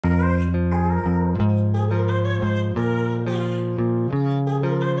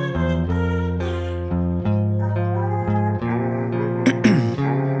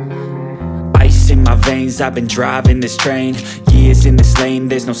veins, I've been driving this train. Years in this lane,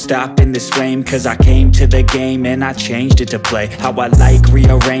 there's no stopping this flame. Cause I came to the game and I changed it to play how I like,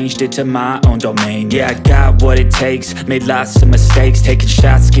 rearranged it to my own domain. Yeah, I got what it takes, made lots of mistakes, taking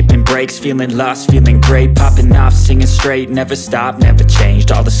shots, skipping breaks, feeling lost, feeling great, popping off, singing straight, never stopped, never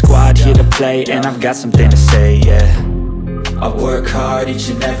changed. All the squad here to play, and I've got something to say, yeah. I work hard each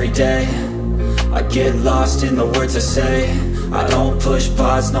and every day, I get lost in the words I say. I don't push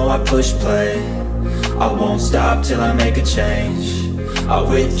pause, no, I push play. I won't stop till I make a change. I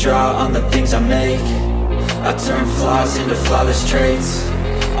withdraw on the things I make. I turn flaws into flawless traits.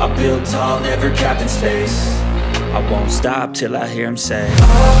 I build tall, never capped in space. I won't stop till I hear him say, oh,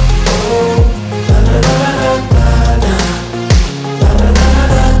 oh, la la la la la la, la la la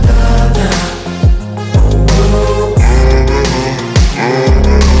la la la, oh, oh,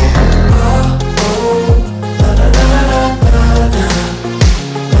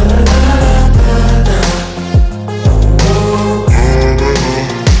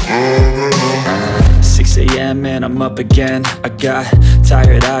 and I'm up again. I got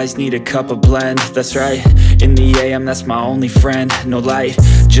tired eyes, need a cup of blend. That's right, in the AM, that's my only friend. No light,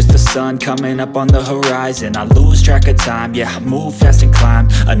 just the sun coming up on the horizon. I lose track of time, yeah, I move fast and climb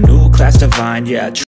a new class divine, yeah.